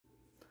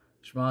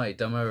Shmai,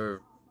 dyma'r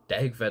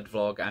degfed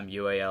vlog am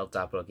UAL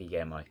dablygu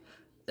gemau.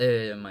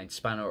 Mae'n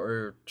span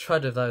o'r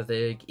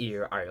 30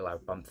 i'r ail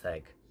ar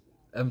 15.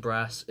 Yn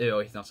bras, y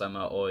wythnos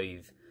yma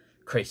oedd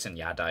creu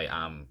syniadau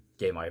am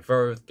gemau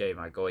fyrdd,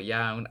 gemau go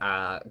iawn,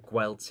 a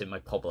gweld sut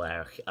mae pobl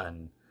eraill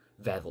yn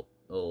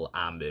feddwl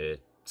am y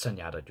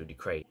syniadau dwi wedi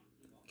creu.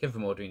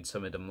 Cyfr mod dwi'n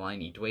symud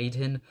ymlaen i dweud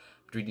hyn,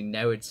 dwi wedi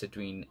newid sut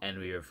dwi'n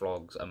enwi'r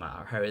vlogs yma,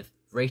 oherwydd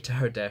reit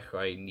ar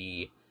dechrau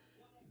ni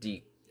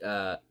di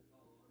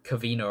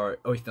cyfuno'r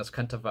wythnos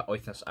cyntaf a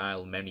wythnos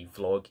ail mewn i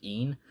vlog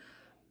 1.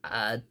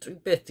 A dwi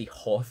byth di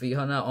hoffi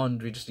hwnna, ond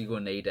dwi jyst i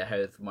gwneud e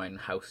oherwydd mae'n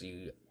haws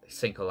i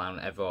synco lawn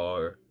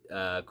efo'r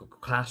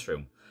Google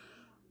Classroom.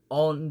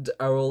 Ond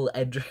ar ôl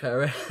edrych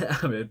ar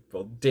am y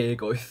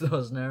 10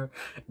 wythnos nawr,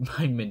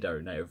 mae'n mynd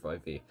ar y nerfau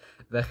fi.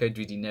 Felly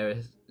dwi wedi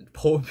newid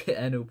pob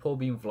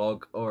un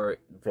vlog o'r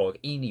vlog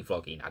 1 i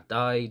vlog 1 a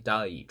 2,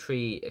 2 i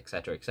 3,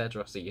 etc.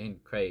 So i'n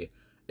creu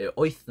y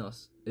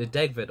wythnos, y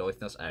degfed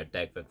wythnos a'r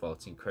degfed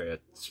vlog sy'n creu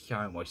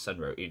llawer mwy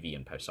synwyr i fi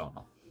yn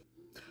personol.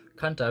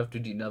 Cyntaf,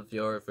 dwi wedi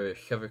nyfio'r fy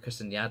llyfr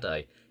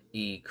cysyniadau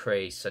i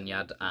creu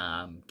syniad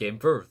am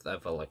game fyrdd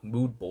efo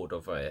mood board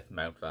o fe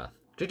mewn fath.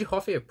 Dwi wedi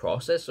hoffi'r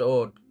proses o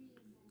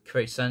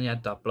creu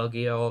syniad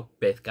datblygu o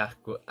beth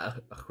gall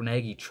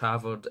ychwanegu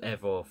trafod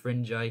efo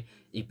ffrindiau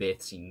i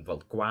beth sy'n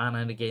fel gwan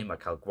yn y game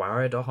a cael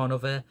gwared ohono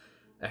fe.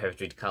 Oherwydd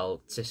dwi wedi cael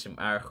system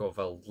arach o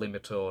fel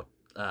limit o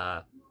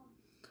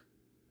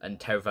yn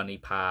terfynu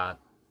pa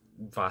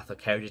fath o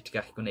cerdyd ti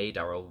gallu gwneud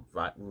ar ôl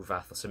rhyw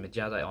fath o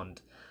symudiadau, ond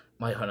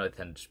mae hwnna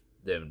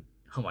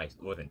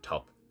oedd yn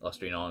top,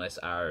 os dwi'n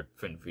honest, ar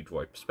ffrind fi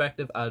drwy'r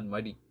perspective, a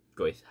mae wedi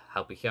gweith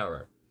helpu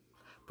llawer.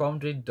 Problem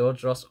dwi'n dod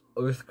dros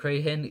wrth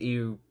creu hyn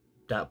yw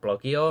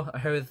datblygu o,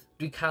 oherwydd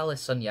dwi'n cael y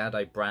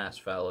syniadau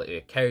bras fel y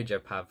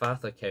cerddiau, pa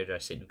fath o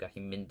cerddiau sy'n nhw'n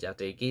gallu mynd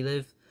at ei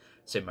gilydd,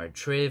 sut mae'r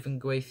tref yn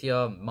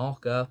gweithio,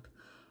 mock-up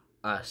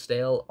a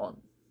steil,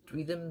 ond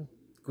dwi ddim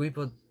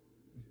gwybod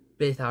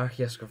beth arall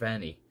i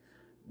ysgrifennu.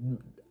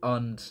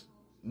 Ond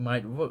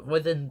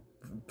roedd yn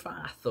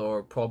fath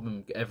o'r problem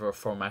efo'r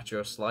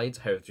fformatio o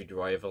slides, oherwydd dwi wedi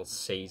rhoi fel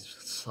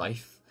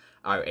 7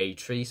 ar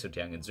A3, so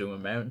di angen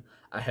zoom mewn,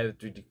 a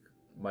hefyd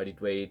mae wedi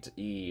dweud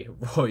i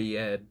rhoi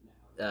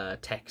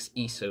text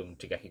iswm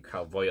ti gallu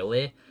cael fwy o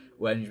le.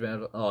 Wedyn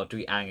dwi'n meddwl,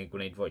 dwi angen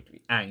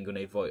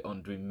gwneud fwy,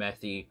 ond dwi'n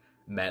methu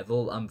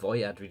meddwl am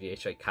fwy a dwi wedi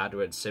eisiau cadw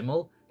yn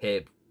syml,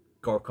 heb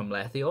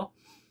gorcymlethu o.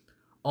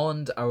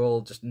 Ond ar ôl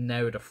just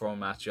newid y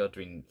fformatio,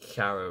 dwi'n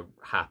llawer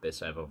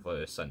hapus efo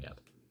fy syniad.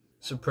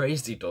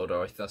 Surprise di dod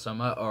o'r wythnos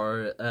yma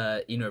o'r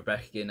un o'r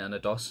bechgyn yn y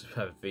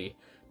dosbarth fi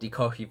di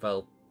colli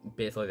fel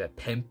beth oedd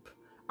 5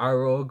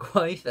 ar ôl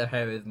gwaith,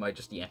 oherwydd mae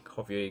jyst i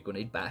anghofio i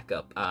gwneud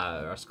backup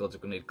a'r ysgol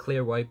di gwneud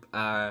clear wipe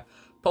a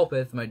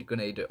popeth mae di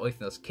gwneud y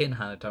wythnos cyn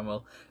hanner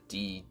taml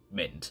di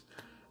mynd.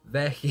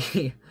 Felly,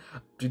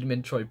 dwi wedi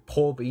mynd trwy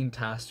pob un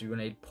task, dwi wedi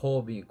gwneud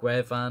pob un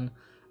gwefan,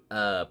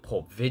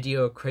 pob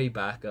fideo, creu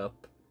backup,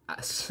 a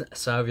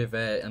safio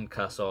fe yn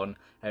cyson,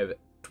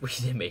 dwi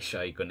ddim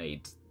eisiau i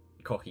gwneud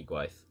cochi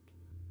gwaith.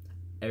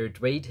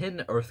 Dweud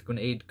hyn wrth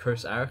gwneud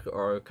cwrs arch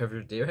o'r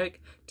cyfrifiadur,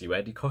 di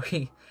wedi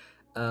cochi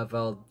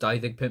fel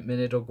 25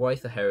 munud o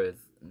gwaith,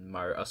 oherwydd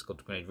mae'r ysgol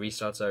wedi gwneud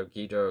restarts ar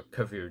gyd o'r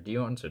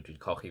cyfrifiadur, so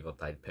dwi'n cochi fel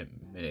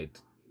 25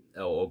 munud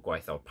o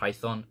gwaith o'r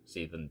Python,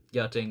 sydd yn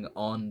gutting,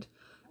 ond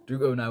dwi'n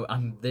gwybod nawr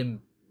am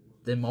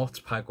ddim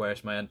ot pa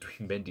gwers mae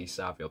dwi'n mynd i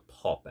safio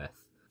popeth.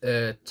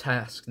 Y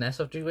tasg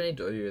nesaf dwi'n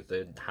gwneud oedd y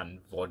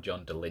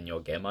hanfodion dylunio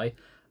gemau,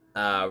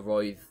 a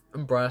roedd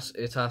yn bras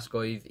y tasg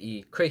oedd i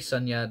creu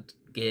syniad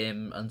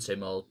gêm yn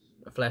syml,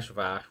 flesh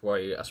fach,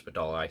 rhoi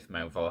ysbrydolaeth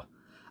mewn fo,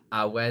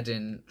 a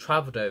wedyn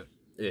trafod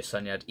y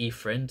syniad i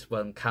ffrind,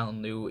 wel cael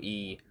nhw i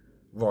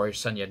roi'r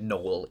syniad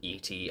nôl i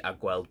ti a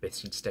gweld beth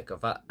sy'n stico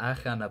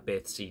allan a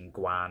beth sy'n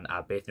gwan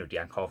a beth nhw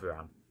di anghofio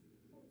am.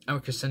 Am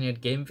y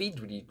cysyniad gêm fi,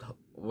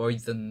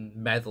 roedd yn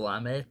meddwl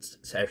am et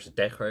ers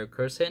dechrau'r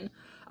cwrs hyn,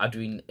 a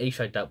dwi'n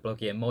eisiau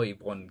datblygu mwy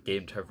bod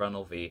gêm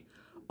terfynol fi,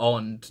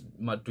 ond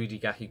dwi wedi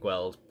gallu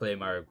gweld ble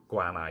mae'r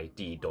gwannau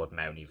di dod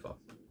mewn i fo.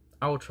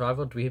 Ar ôl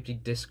trafod, dwi heb di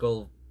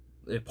disgwyl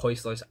y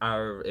pwyslais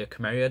ar y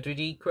cymeriad dwi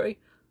wedi creu,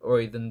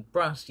 roedd yn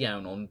bras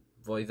iawn, ond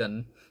roedd yn,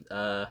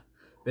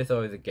 beth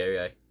oedd y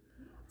geiriau?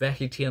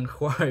 Felly ti yn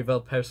chwarae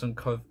fel person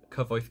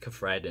cyfoeth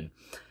cyffredin.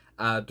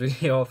 A dwi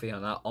wedi hoffi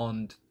hwnna,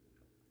 ond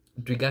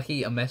dwi'n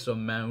gallu ymeso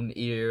mewn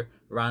i'r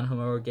rhan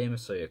hwnnw o'r game,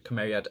 so y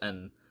cymeriad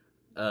yn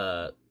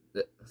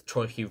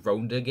troi chi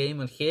rownd y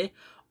game yn lle,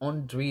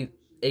 ond dwi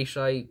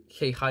eisiau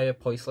lleihau y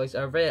pwyslais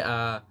ar fe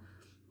a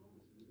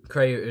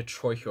creu y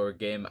troell o'r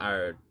game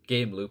a'r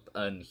game loop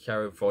yn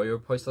llawer fwy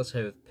o'r pwyslais,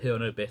 hefyd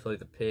hwnna beth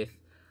oedd y peth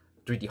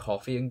dwi wedi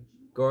hoffi yn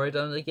gored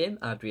yn y game,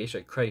 a dwi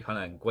eisiau creu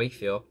hwnna yn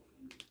gweithio,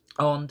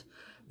 ond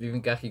fi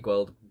fi'n gallu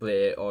gweld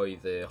ble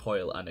oedd y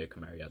hwyl yn y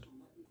cymeriad.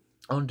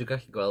 Ond dwi'n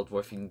gallu gweld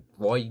fod fi'n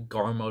rhoi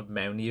gormod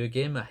mewn i'r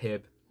game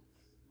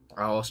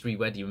a os dwi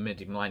wedi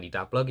mynd ymlaen i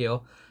datblygu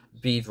o,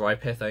 bydd rhoi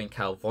pethau yn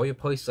cael fwy o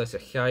pwyslais a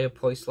llai o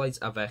pwyslais,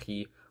 a felly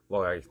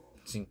rhoi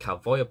sy'n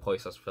cael fwy o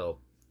pwyslais fel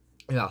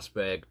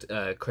aspect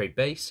creu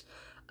base,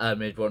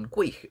 mynd bod yn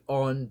gwych,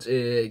 ond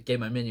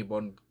game mae'n mynd i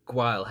bod yn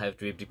gwael hefyd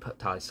dwi wedi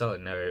talu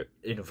sylw ar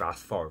unrhyw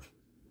fath ffordd.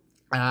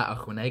 A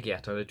ychwanegu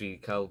eto, dwi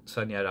cael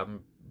syniad am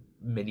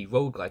mini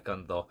roguelike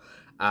ganddo,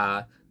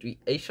 a dwi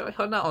eisiau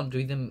hwnna, ond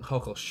dwi ddim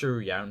hollol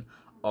siŵr iawn,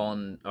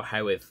 ond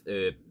oherwydd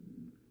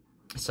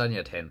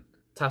syniad hyn.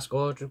 Tasg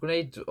o dwi'n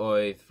gwneud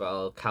oedd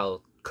fel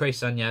cael creu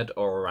syniad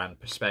o ran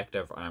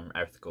perspectif am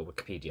erthygl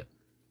Wikipedia.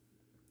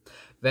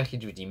 Felly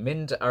dwi wedi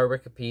mynd ar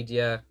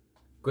Wikipedia,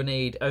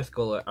 gwneud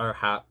erthygl ar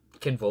hap,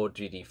 cyn fod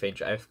dwi wedi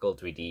ffeindio erthygl,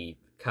 dwi wedi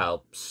cael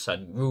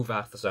rhyw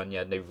fath o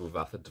syniad neu rhyw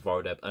fath o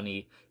diddordeb yn i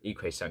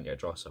creu syniad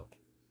droso.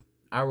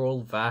 Ar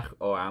ôl fach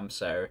o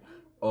amser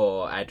o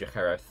edrych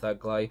ar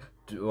erthyglau,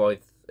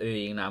 roedd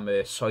un am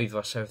y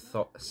swyddfa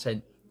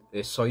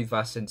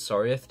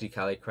sensoriaeth wedi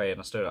cael ei creu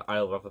yn ystod o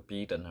Ail Ryfel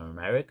Byd yn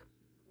Amerig.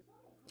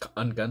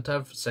 Yn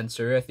gyntaf,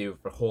 sensoriaeth yw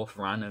fy hoff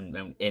ran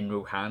mewn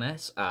unrhyw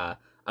hanes, a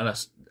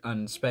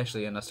yn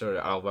especially yn ystod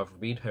o Ail Ryfel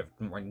Byd,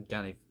 mae'n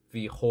gan i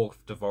fi hoff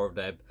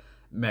diddordeb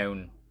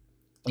mewn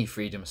i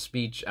freedom of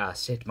speech a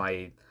sut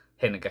mae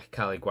hyn yn gallu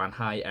cael ei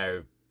gwanhau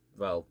ar,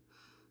 fel,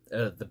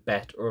 the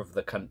better of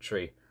the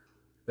country.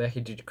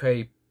 Felly dwi wedi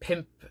creu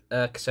 5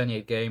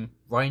 cysyniad game,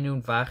 rai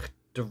nhw'n fach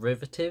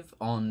derivative,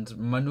 ond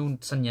maen nhw'n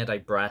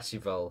syniadau bres i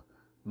fel,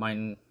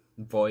 mae'n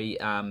fwy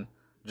am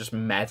just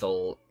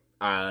meddwl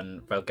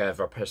fel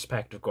gyfer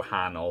perspectif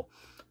gwahanol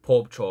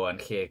pob tro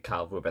yn lle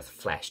cael rhywbeth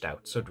fleshed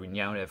out. So dwi'n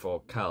iawn efo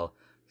cael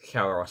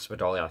llawer o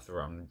ysbrydoliaeth o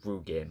ran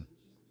rhyw game.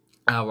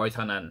 A roedd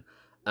hwnna'n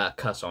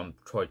cyson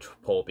trwy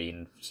pob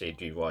un sydd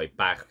dwi roi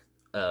bach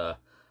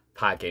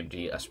pa game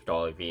di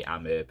ysbrydoli fi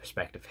am y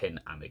perspectif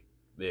hyn am y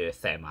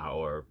thema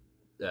o'r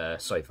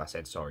swyddfa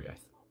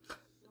sensoriaeth.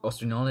 Os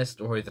dwi'n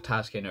onest, roedd y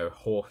tasg hyn o'r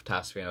hoff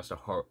tasg fi os y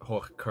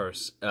holl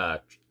cwrs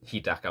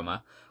hydach yma,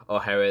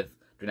 oherwydd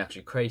dwi'n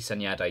actually creu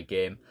syniadau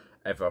game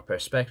efo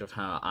perspectif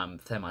hynny am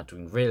thema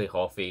dwi'n really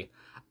hoffi,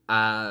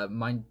 a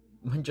mae'n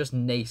just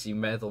neis i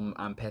meddwl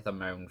am pethau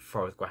mewn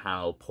ffordd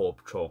gwahanol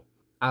pob tro.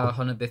 A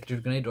hwnna beth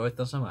dwi'n gwneud o'r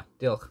wythnos yma.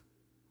 Diolch.